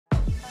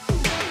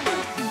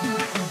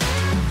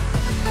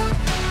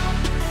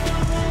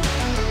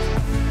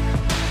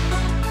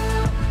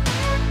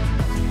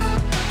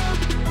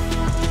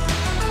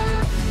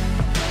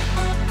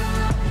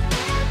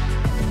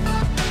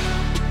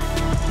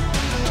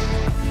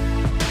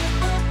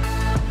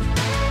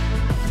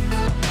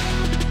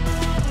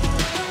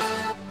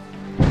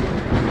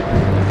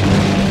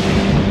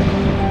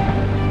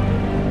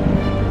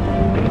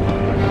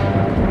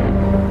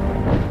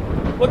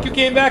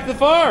came back to the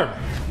farm.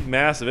 She's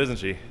massive, isn't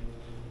she?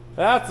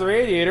 That's the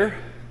radiator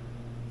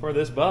for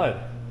this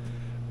bud.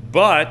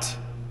 But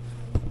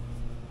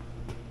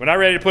we're not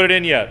ready to put it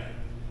in yet.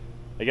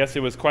 I guess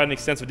it was quite an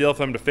extensive deal for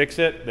them to fix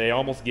it. They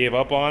almost gave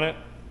up on it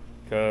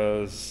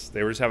because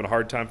they were just having a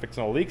hard time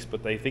fixing all the leaks,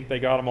 but they think they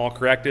got them all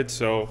corrected,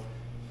 so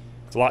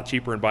it's a lot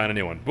cheaper than buying a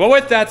new one. But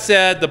with that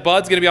said, the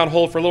bud's gonna be on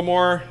hold for a little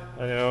more.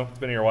 I know, it's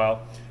been here a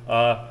while.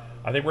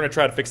 I think we're gonna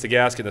try to fix the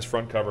gasket in this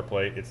front cover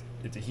plate.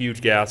 It's a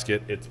huge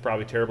gasket. It's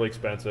probably terribly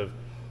expensive,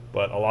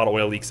 but a lot of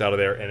oil leaks out of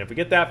there. And if we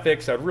get that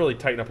fixed, I'd really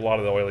tighten up a lot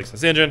of the oil leaks in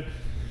this engine.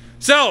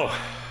 So,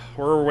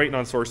 we're waiting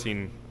on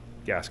sourcing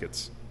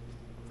gaskets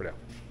for now.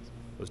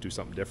 Let's do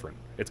something different.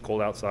 It's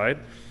cold outside.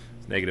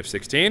 It's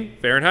 -16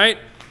 Fahrenheit.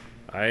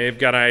 I've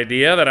got an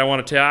idea that I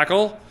want to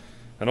tackle.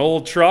 An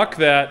old truck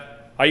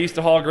that I used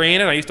to haul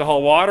grain in, I used to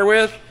haul water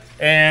with.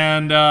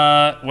 And,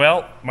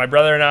 well, my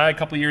brother and I, a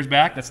couple years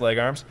back, that's leg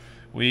arms,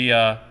 we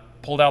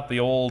pulled out the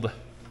old,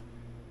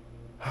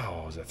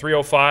 oh, was it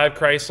 305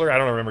 Chrysler? I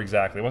don't remember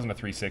exactly. It wasn't a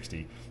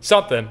 360.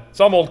 Something.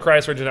 Some old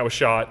Chrysler engine that was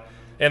shot,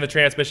 and the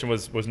transmission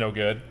was no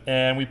good.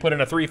 And we put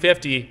in a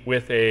 350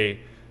 with a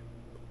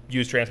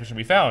used transmission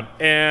we found,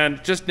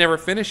 and just never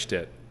finished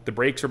it. The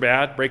brakes are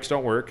bad. Brakes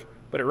don't work,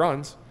 but it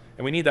runs.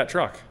 And we need that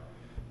truck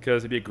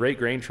because it'd be a great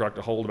grain truck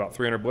to hold about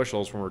 300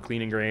 bushels when we're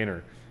cleaning grain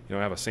or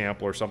have a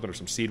sample or something or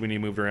some seed we need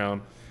moved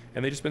around.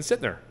 And they've just been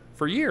sitting there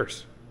for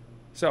years.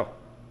 So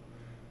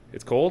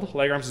it's cold.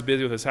 Leg Arms is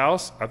busy with his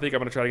house. I think I'm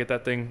going to try to get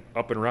that thing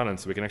up and running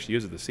so we can actually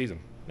use it this season.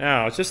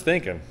 Now, I was just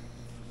thinking.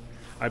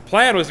 My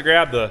plan was to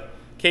grab the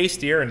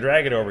K-steer and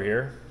drag it over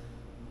here.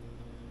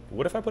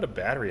 What if I put a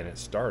battery in it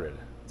started?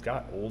 It's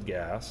got old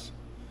gas.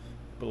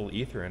 Put a little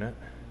ether in it.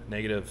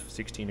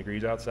 -16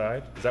 degrees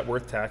outside. Is that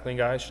worth tackling,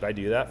 guys? Should I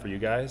do that for you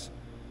guys?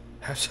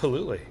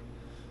 Absolutely.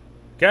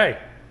 Okay,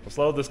 let's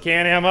load this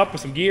Can-Am up with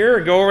some gear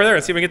and go over there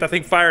and see if we can get that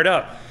thing fired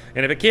up.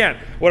 And if it can't,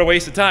 what a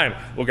waste of time.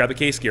 We'll grab the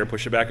case gear and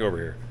push it back over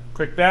here.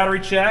 Quick battery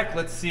check.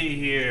 Let's see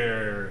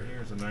here.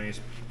 Here's a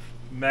nice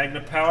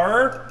Magna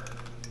Power.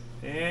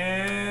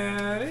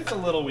 And it's a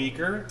little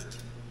weaker.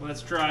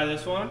 Let's try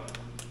this one.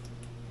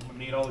 I'm gonna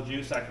need all the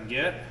juice I can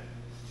get.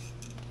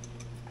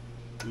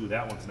 Ooh,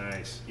 that one's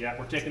nice. Yeah,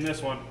 we're taking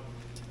this one.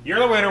 You're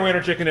the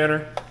winner, chicken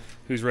dinner.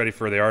 Who's ready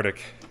for the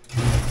Arctic?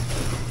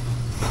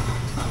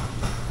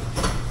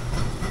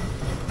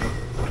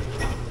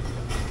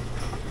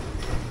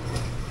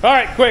 All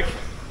right, quick.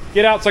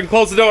 Get out so I can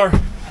close the door.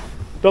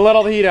 Don't let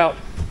all the heat out.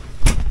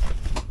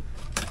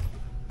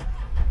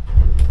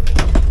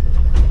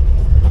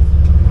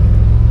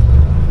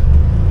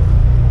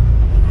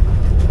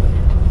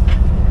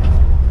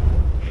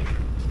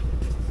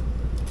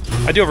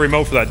 I do have a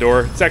remote for that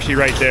door. It's actually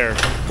right there.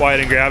 Why I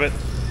didn't grab it?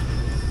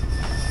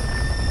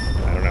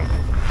 I don't know.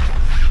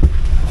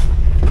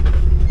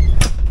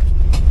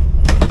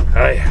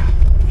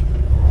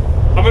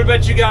 I'm gonna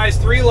bet you guys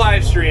 3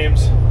 live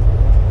streams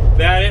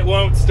that it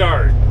won't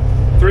start.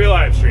 3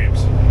 live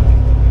streams.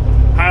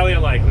 Highly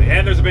unlikely.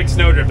 And there's a big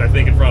snowdrift, I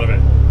think, in front of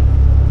it.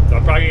 So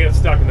I'm probably gonna get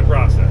stuck in the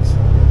process.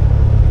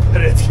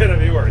 But it's gonna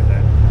be worth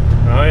it.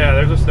 Oh yeah,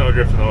 there's a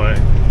snowdrift in the way.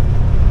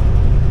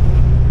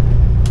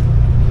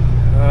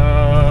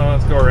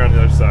 Let's go around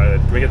the other side.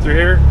 Can we get through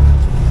here?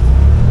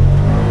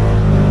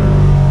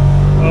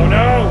 Oh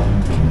no!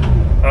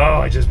 Oh,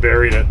 I just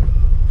buried it.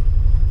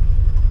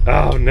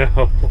 Oh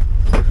no.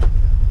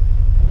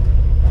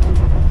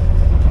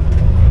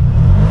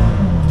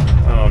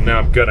 Oh, now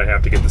I'm gonna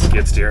have to get the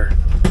skid steer.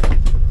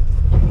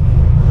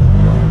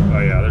 Oh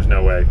yeah, there's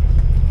no way.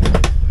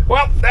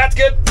 Well, that's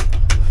good.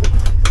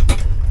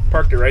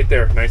 Parked it right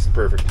there, nice and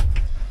perfect.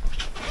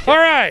 All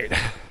right,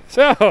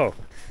 so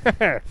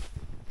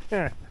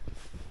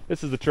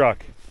this is the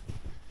truck.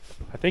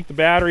 I think the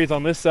battery's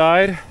on this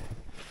side,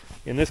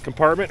 in this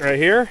compartment right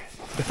here.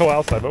 Oh,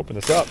 else I've opened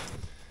this up.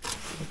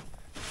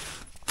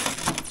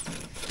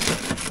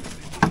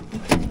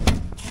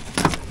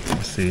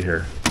 Let's see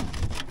here.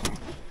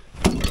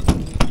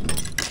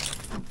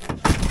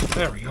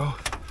 There we go.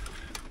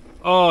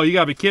 Oh, you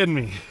gotta be kidding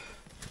me.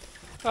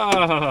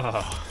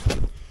 Oh,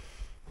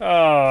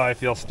 I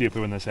feel stupid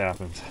when this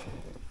happens.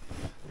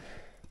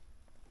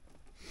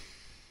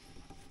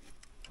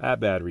 That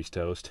battery's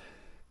toast.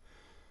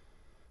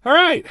 All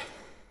right,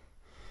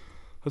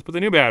 let's put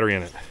the new battery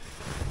in it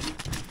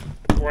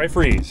before I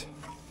freeze.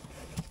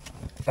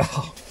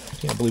 Oh, I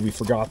can't believe we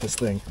forgot this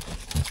thing.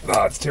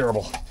 Oh, it's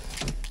terrible.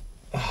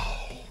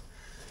 Oh,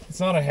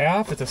 it's not a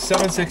half, it's a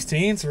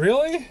 7/16,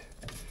 really?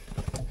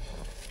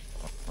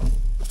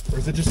 Or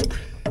is it just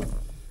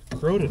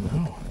corroded?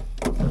 No.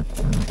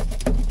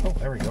 Oh,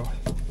 there we go.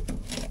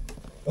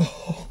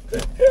 Oh,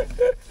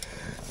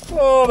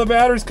 oh, the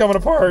battery's coming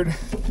apart.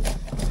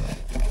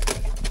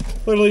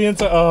 Literally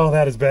inside. Oh,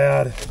 that is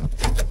bad.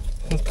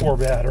 This poor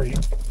battery.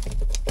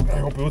 I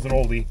hope it was an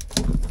oldie.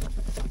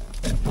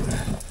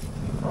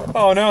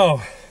 Oh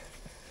no.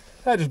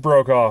 That just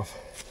broke off.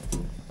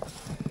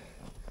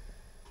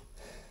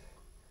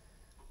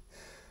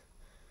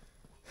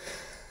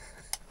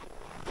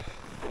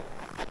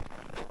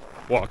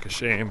 Walk of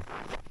shame.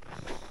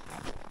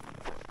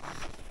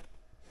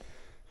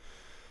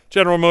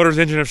 General Motors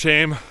engine of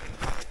shame.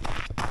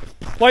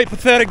 Light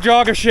pathetic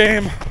jog of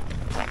shame.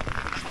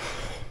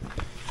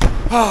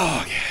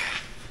 Oh, okay.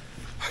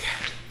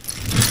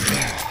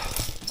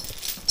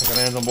 I got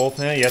hands on both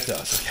hands? Yeah, it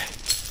does. Okay.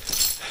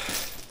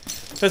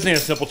 Just need a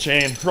simple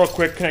chain. Real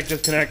quick, connect,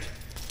 disconnect.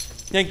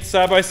 Yank the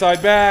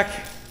side-by-side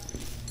back.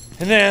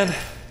 And then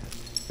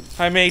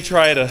I may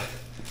try to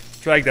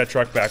drag that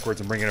truck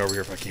backwards and bring it over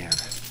here if I can.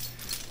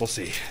 We'll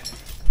see.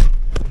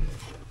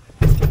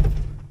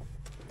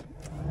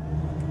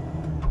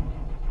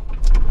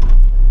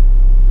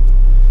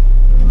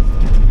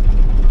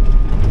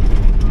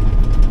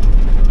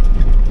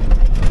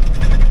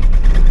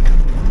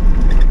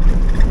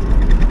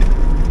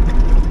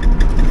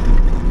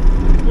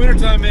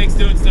 Wintertime makes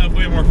doing stuff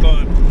way more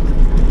fun.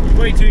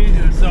 Way too easy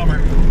than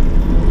summer.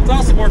 It's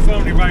also more fun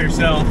when you're by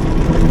yourself.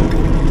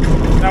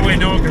 That way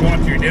no one can watch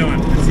what you're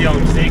doing and see all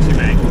the mistakes you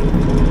make.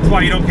 That's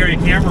why you don't carry a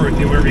camera with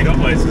you wherever you go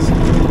places.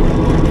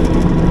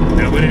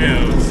 Nobody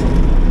knows.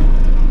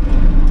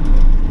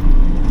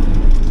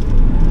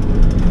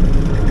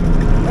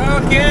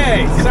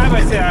 Okay, side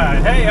by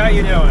side. Hey, how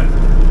you doing?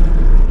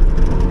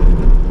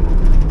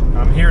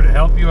 I'm here to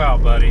help you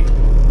out, buddy.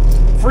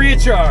 Free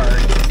of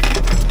charge.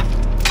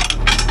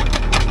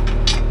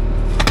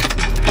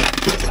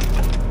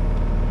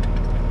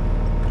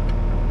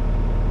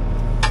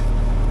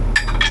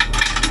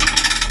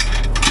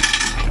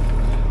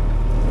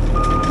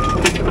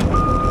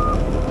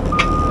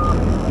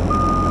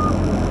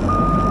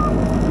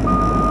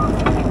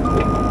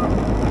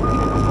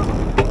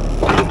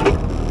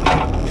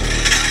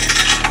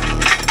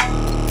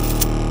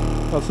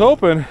 I was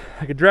hoping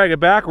I could drag it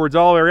backwards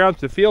all the way around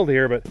to the field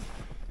here, but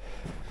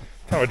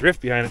kind of a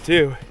drift behind it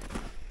too.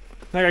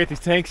 Now I gotta get these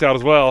tanks out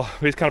as well.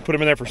 We just kind of put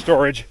them in there for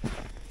storage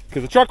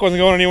because the truck wasn't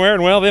going anywhere,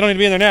 and well, they don't need to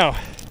be in there now.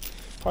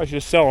 Probably should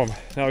just sell them.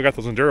 Now we got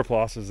those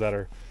Enduraplosses that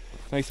are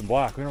nice and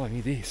black. We don't really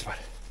need these, but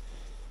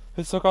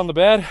let's hook on the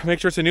bed, make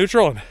sure it's in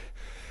neutral, and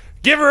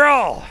give her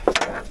all!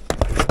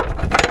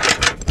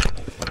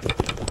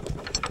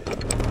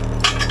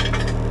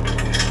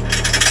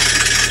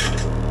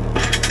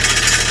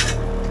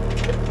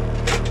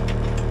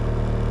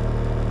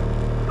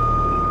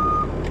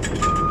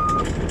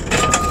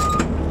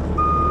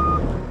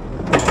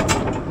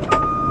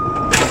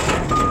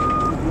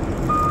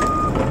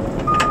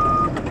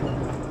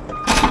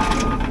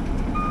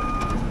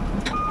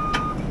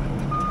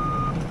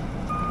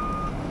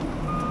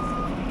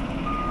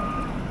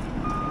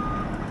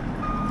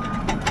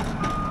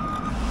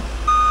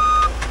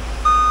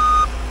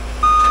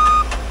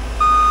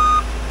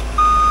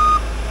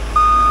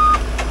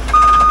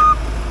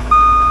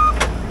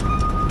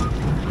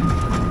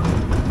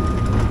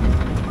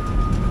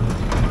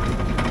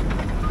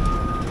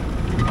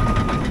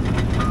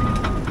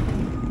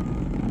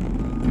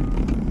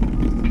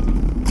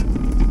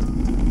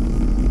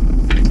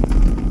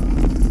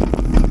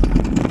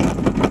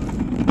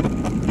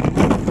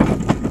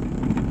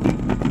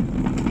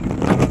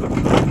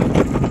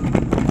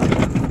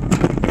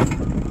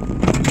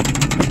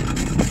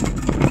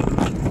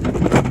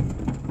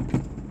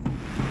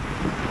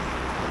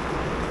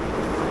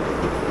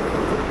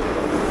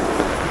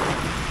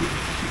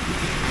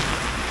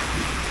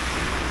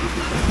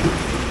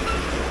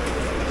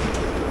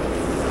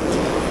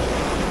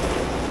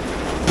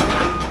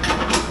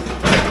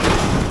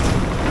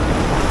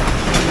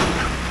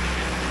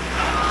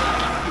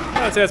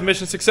 I'd say that's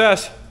mission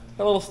success.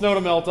 Got a little snow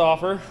to melt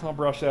off her. I'll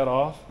brush that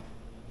off.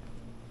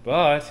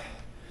 But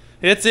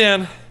it's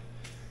in.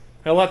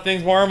 I'll let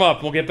things warm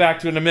up. We'll get back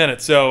to it in a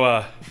minute. So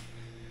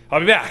I'll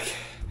be back.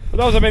 For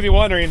those that may be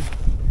wondering,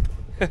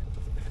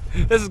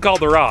 this is called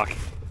the Rock.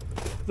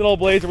 It's an old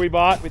Blazer we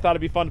bought. We thought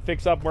it'd be fun to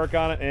fix up and work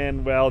on it,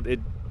 and well,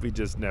 we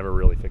just never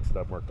really fixed it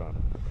up and worked on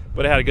it.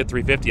 But it had a good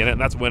 350 in it, and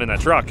that's what went in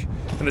that truck.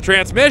 And the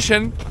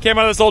transmission came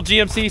out of this old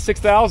GMC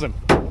 6000.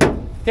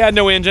 It had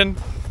no engine,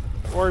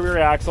 or rear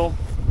axle,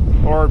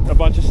 or a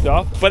bunch of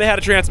stuff, but it had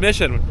a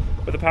transmission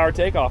with a power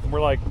takeoff, and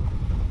we're like,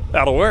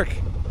 that'll work.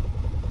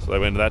 So I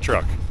went into that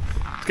truck.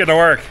 It's getting to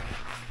work.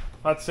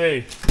 Let's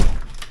see.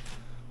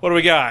 What do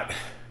we got?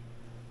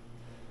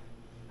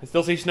 I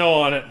still see snow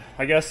on it.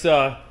 I guess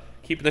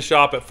keeping the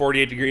shop at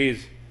 48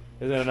 degrees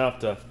isn't enough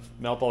to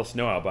melt all the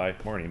snow out by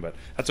morning, but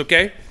that's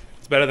okay.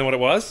 It's better than what it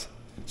was.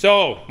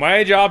 So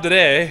my job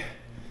today,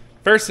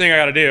 first thing I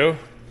gotta do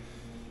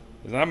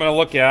is I'm gonna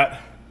look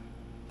at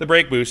the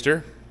brake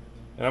booster,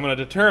 and I'm gonna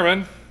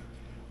determine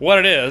what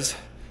it is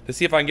to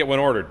see if I can get one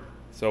ordered.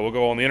 So we'll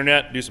go on the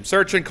internet, do some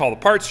searching, call the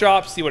parts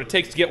shop, see what it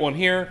takes to get one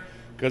here,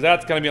 because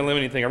that's gonna be a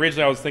limiting thing.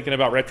 Originally I was thinking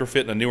about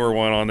retrofitting a newer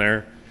one on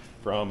there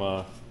from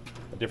a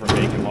different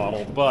make and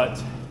model,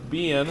 but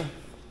being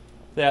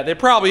that there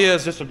probably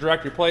is just a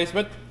direct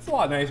replacement, it's a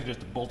lot nicer just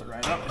to bolt it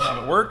right up and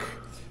have it work.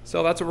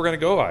 So that's what we're gonna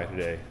go by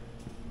today.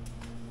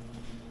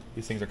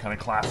 These things are kind of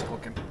classic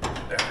looking.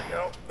 There we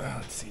go.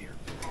 Let's see here.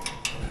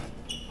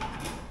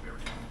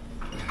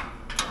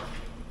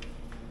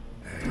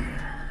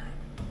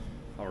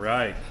 All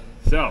right,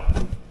 so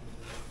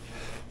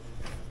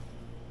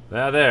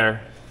that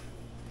there,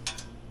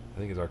 I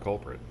think is our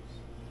culprit.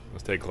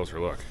 Let's take a closer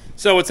look.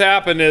 So what's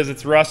happened is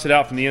it's rusted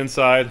out from the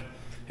inside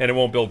and it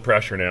won't build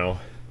pressure now.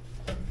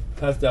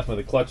 That's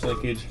definitely the clutch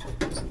linkage.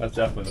 That's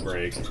definitely the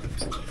brake.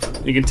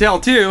 You can tell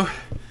too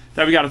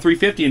that we got a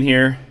 350 in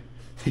here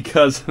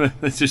because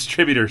it's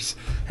distributors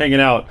hanging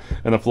out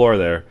on the floor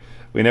there.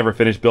 We never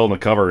finished building a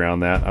cover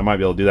around that. I might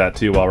be able to do that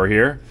too while we're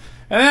here.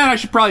 And then I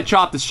should probably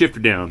chop the shifter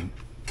down.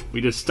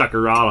 We just stuck a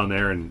rod on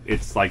there and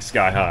it's like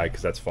sky high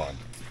because that's fun.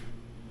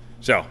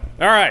 So, all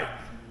right,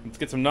 let's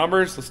get some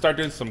numbers. Let's start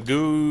doing some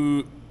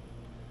goo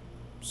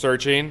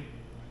searching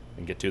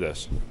and get to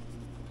this.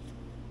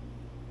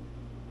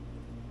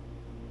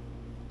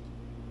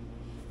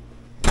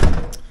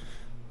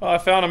 Well, I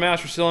found a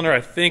master cylinder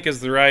I think is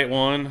the right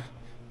one.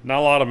 Not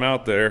a lot of them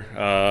out there.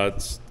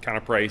 It's kind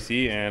of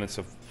pricey and it's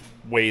a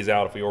ways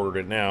out if we ordered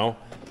it now.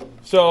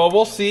 So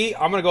we'll see.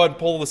 I'm gonna go ahead and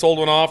pull this old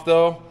one off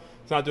though.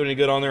 It's not doing any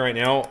good on there right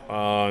now.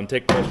 And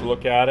take a closer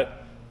look at it.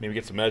 Maybe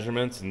get some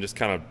measurements and just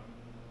kind of,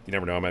 you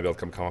never know, I might be able to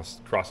come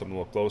across something a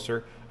little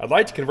closer. I'd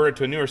like to convert it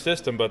to a newer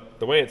system, but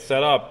the way it's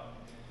set up,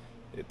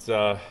 it's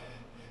kind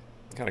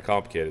of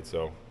complicated.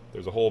 So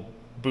there's a whole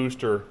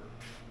booster,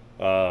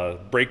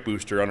 brake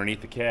booster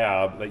underneath the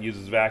cab that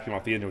uses vacuum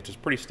off the engine, which is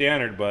pretty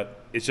standard,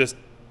 but it's just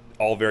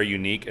all very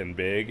unique and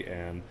big.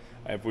 And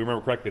if we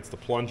remember correctly, it's the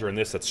plunger in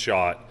this that's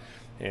shot,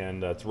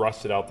 and it's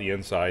rusted out the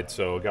inside,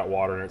 so it got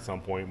water in it at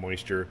some point,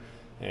 moisture,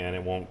 and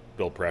it won't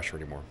build pressure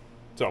anymore.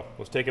 So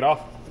let's take it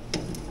off.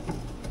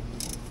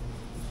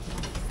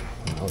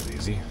 That was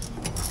easy. I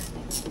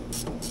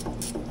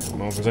don't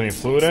know if there's any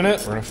fluid in it.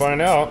 We're gonna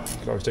find out.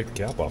 Could always take the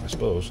cap off, I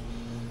suppose.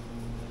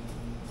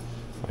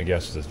 My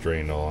guess is it's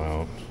drained all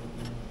out.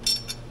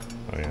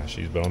 Oh yeah,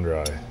 she's bone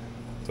dry.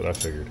 That's what I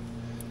figured.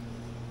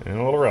 And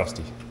a little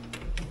rusty.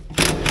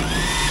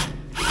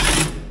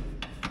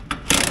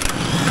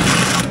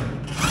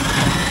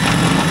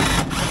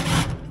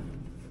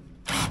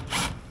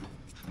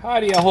 How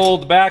do you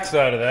hold the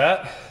backside of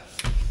that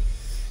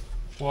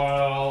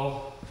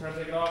while trying to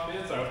take it off the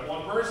inside with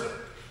one person?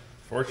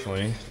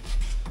 Fortunately,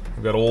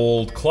 I've got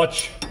old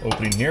clutch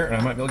opening here, and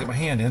I might be able to get my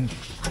hand in.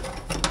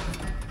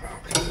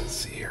 Okay, let's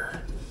see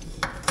here.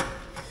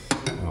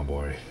 Oh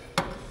boy.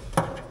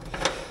 Come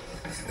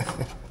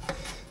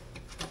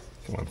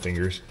on,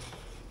 fingers.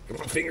 Come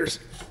on, fingers.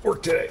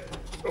 Work today.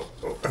 Oh,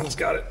 I almost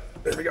got it.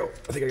 There we go.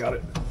 I think I got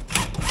it.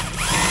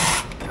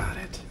 Got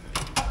it.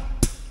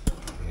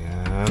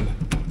 And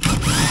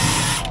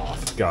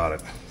off. Got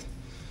it.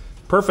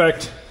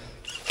 Perfect.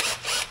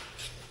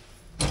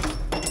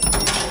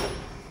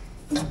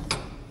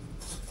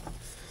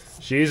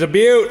 She's a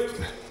beaut.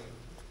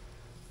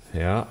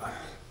 Yeah.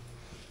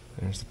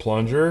 There's the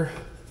plunger.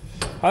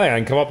 I think I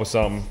can come up with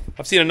something.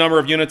 I've seen a number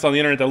of units on the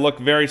internet that look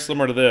very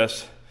similar to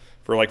this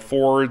for like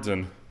Fords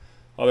and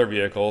other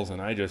vehicles,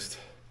 and I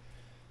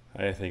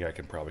think I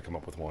can probably come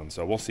up with one.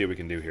 So we'll see what we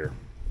can do here.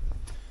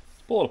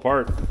 Let's pull it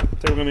apart.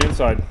 Take a look on the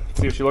inside.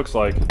 See what she looks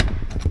like.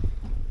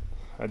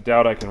 I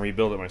doubt I can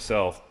rebuild it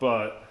myself,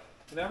 but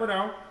you never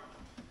know.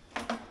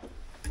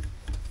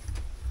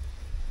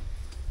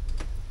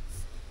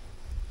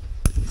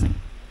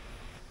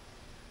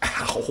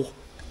 Ow.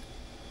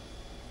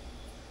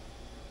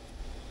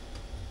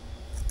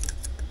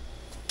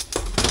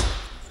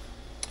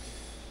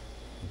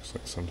 Looks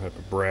like some type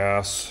of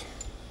brass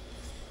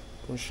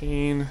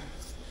bushing.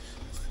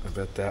 I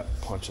bet that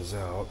punches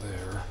out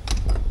there.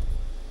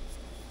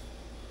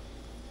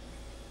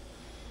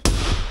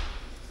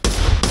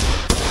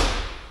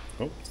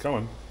 Oh, it's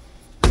coming.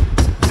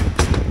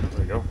 There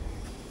we go.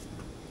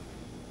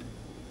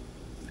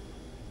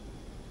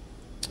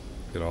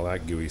 Get all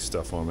that gooey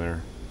stuff on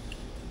there.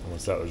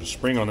 What's that? There's a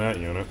spring on that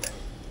unit.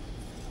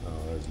 Oh,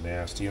 there's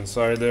nasty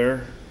inside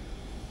there.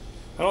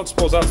 I don't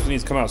suppose that's what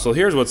needs to come out. So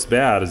here's what's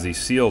bad is these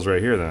seals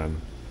right here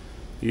then.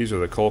 These are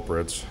the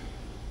culprits.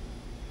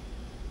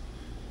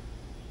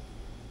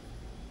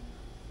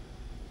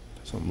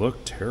 Doesn't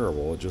look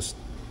terrible, it just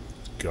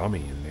it's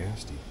gummy and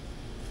nasty.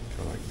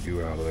 Try to like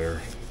goo out of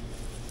there.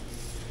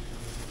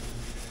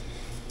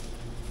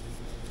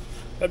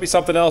 That'd be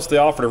something else. They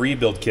offered a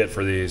rebuild kit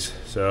for these,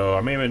 so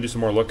I may even do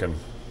some more looking.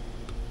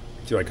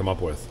 See what I come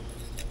up with.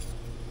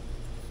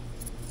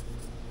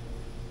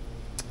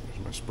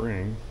 There's my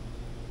spring.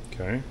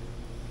 Okay.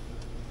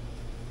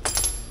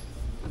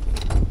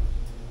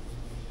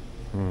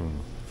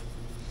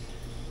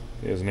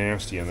 It is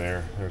nasty in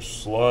there. There's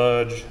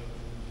sludge.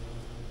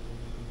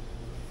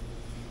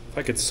 If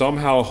I could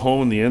somehow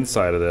hone the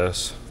inside of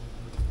this,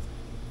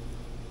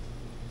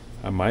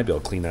 I might be able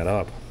to clean that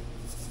up.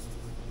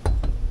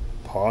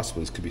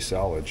 Possibly this could be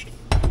salvaged.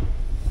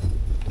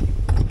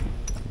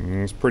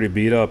 It's pretty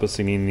beat up. This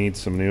thing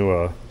needs some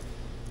new, it's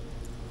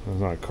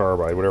not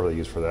carbide, whatever they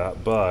use for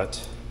that,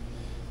 but,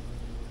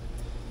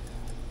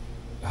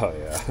 oh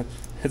yeah,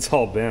 it's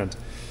all bent.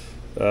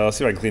 Let's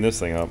see if I can clean this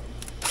thing up.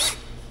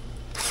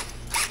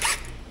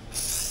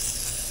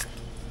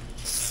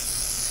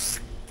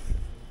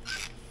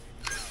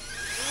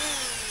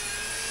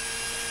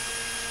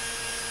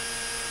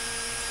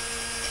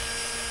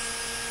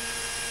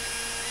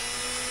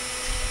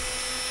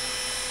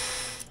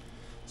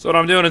 So what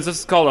I'm doing is, this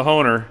is called a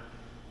honer.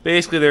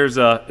 Basically,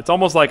 it's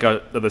almost like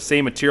the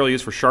same material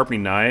used for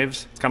sharpening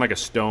knives. It's kind of like a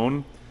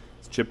stone.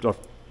 It's chipped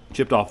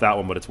off that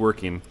one, but it's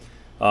working.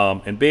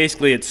 And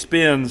basically, it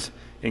spins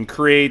and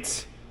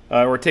creates,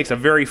 or it takes a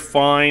very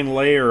fine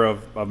layer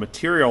of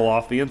material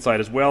off the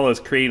inside, as well as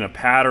creating a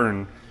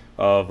pattern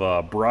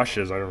of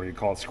brushes. I don't know what you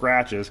call it,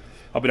 scratches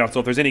up and down. So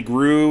if there's any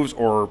grooves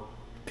or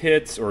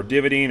pits or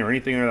divoting or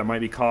anything there that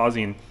might be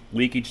causing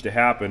leakage to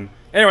happen.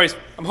 Anyways,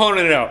 I'm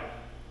honing it out.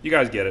 You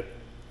guys get it.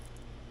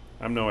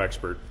 I'm no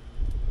expert.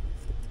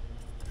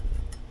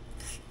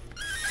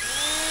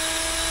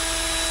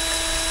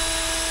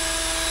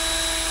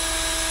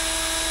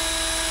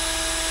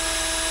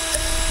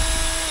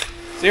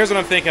 So here's what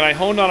I'm thinking. I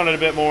honed on it a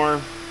bit more,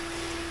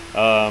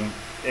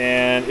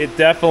 and it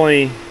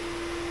definitely,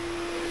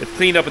 it's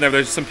cleaned up in there.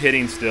 There's some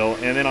pitting still,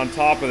 and then on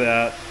top of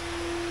that,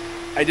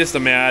 I just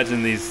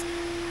imagine these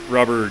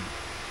rubber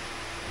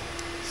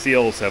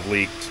seals have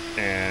leaked,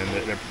 and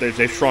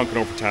they've shrunken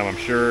over time, I'm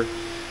sure.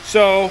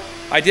 So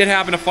I did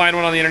happen to find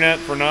one on the internet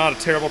for not a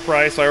terrible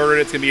price. So I ordered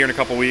it. It's gonna be here in a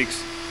couple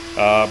weeks,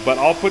 but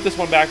I'll put this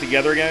one back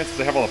together again since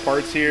I have all the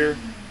parts here,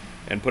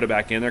 and put it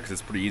back in there because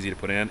it's pretty easy to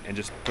put in, and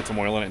just put some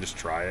oil in it and just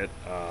try it.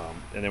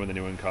 And then when the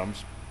new one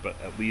comes, but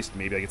at least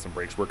maybe I get some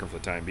brakes working for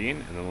the time being,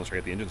 and then let's try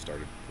to get the engine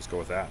started. Let's go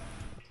with that.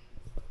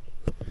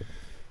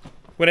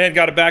 Went ahead and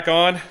got it back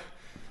on.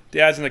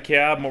 Dad's in the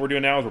cab, and what we're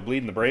doing now is we're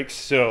bleeding the brakes.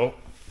 So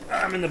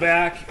I'm in the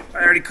back.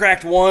 I already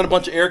cracked one. A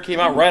bunch of air came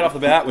out right off the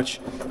bat, which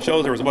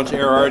shows there was a bunch of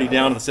air already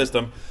down in the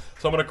system.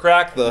 So I'm gonna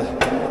crack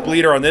the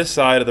bleeder on this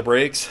side of the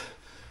brakes,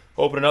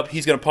 open it up.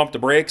 He's gonna pump the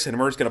brakes, and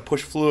we're just gonna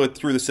push fluid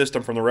through the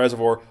system from the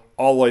reservoir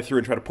all the way through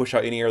and try to push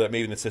out any air that may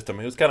be in the system.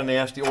 It was kind of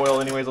nasty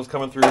oil anyways that was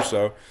coming through,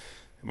 so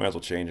we might as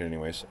well change it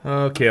anyways.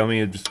 Okay, let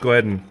me just go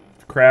ahead and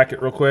crack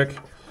it real quick.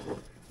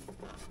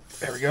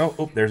 There we go.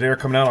 Oh, there's air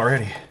coming out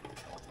already.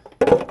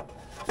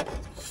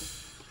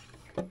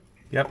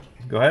 Yep,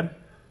 go ahead.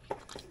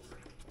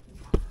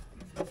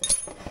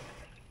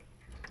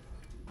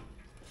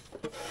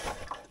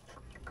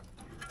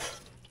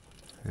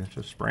 It's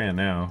just spraying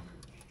now.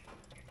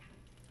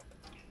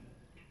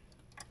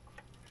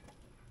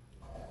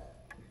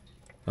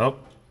 Oh. Is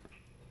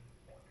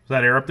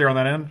that air up there on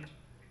that end?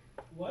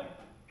 What?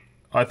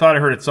 I thought I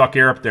heard it suck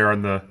air up there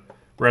on the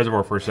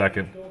reservoir for a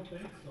second. I don't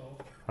think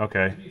so.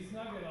 Okay. If you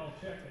snug it, I'll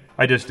check it.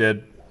 I just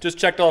did. Just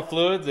checked all the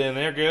fluids and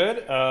they're good.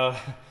 The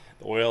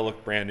oil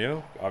looked brand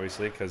new,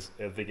 obviously, because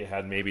I think it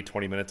had maybe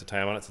 20 minutes of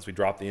time on it since we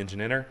dropped the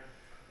engine in her.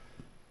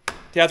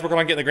 Dad's working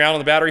on getting the ground on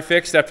the battery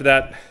fixed after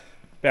that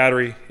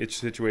battery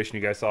situation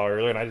you guys saw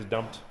earlier, and I just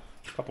dumped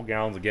a couple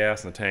gallons of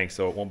gas in the tank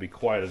so it won't be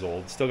quite as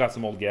old. Still got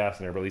some old gas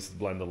in there, but at least it's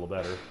blended a little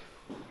better.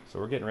 So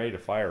we're getting ready to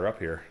fire her up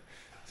here.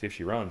 See if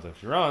she runs. If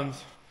she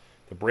runs,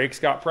 the brake's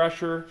got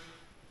pressure,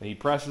 and he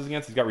presses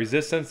against it. It's got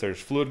resistance. There's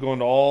fluid going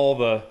to all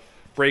the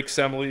brake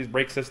assemblies,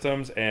 brake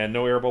systems, and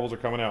no air bubbles are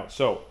coming out.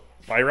 So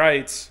by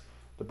rights,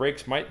 the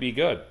brakes might be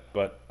good,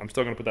 but I'm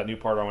still going to put that new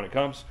part on when it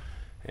comes.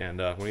 And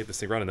when we get this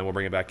thing running, then we'll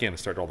bring it back in and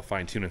start all the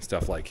fine-tuning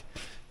stuff, like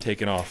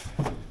taking off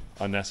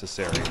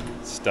unnecessary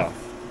stuff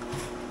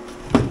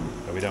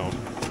that we don't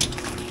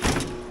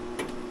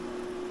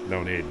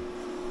need.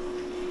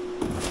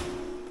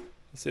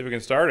 Let's see if we can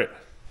start it.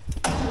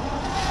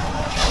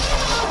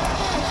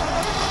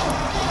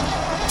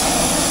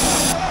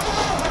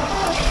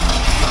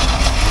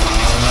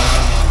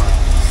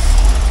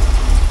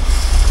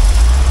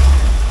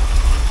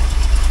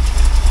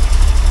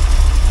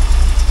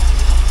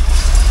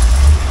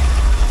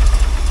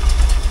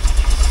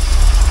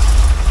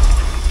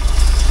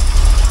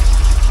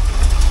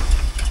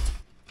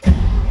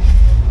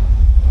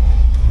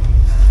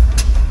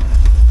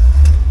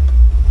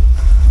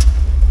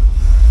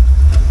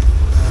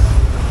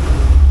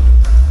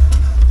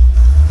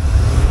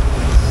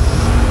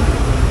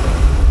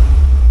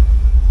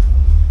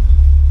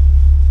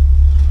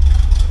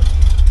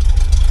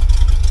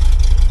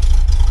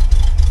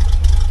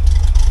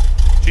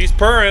 She's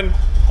purring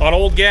on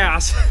old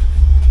gas.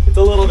 It's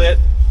a little bit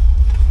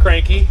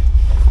cranky,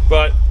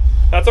 but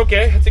that's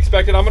okay. It's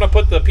expected. I'm gonna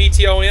put the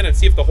PTO in and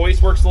see if the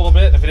hoist works a little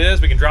bit. If it is,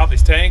 we can drop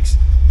these tanks.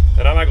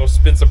 And I might go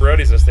spin some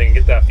roadies in this thing and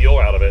get that fuel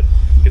out of it.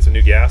 Get some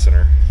new gas in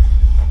her.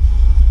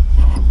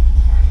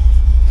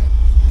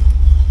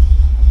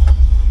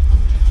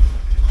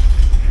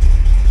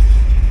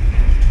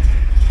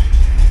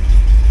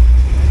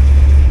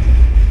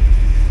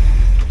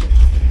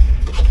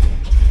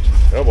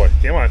 Oh boy,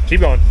 come on, keep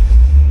going.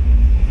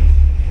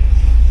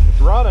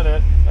 Running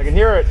it. I can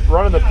hear it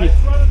running the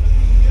PTO.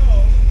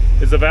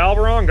 Is the valve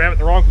wrong? Did I have it in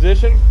the wrong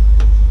position?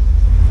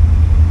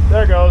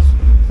 There it goes.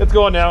 It's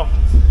going now.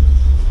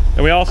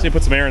 And we also need to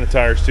put some air in the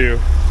tires too.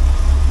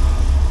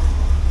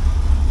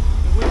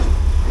 Which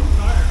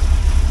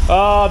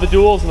tire? The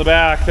duals in the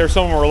back. There's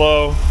some of them were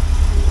low.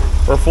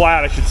 Or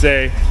flat, I should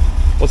say.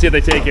 We'll see if they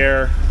take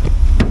air.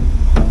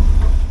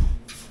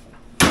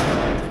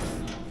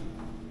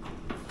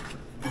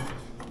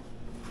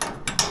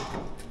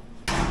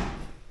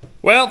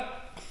 Well,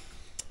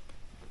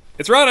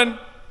 it's running,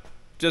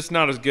 just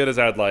not as good as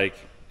I'd like.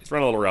 It's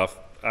running a little rough.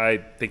 I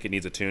think it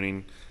needs a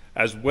tuning,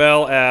 as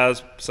well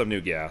as some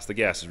new gas. The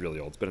gas is really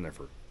old. It's been in there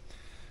for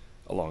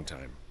a long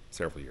time,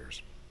 several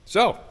years.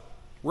 So,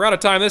 we're out of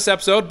time this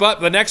episode, but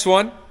the next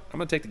one, I'm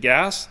going to take the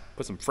gas,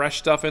 put some fresh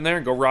stuff in there,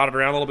 and go rot it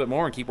around a little bit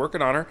more and keep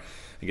working on her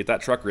and get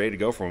that truck ready to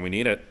go for when we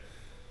need it.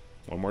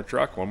 One more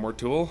truck, one more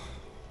tool,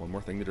 one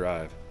more thing to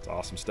drive. It's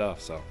awesome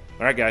stuff. So, all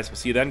right, guys, we'll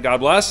see you then. God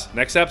bless.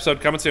 Next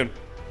episode coming soon.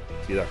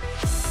 See you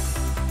there.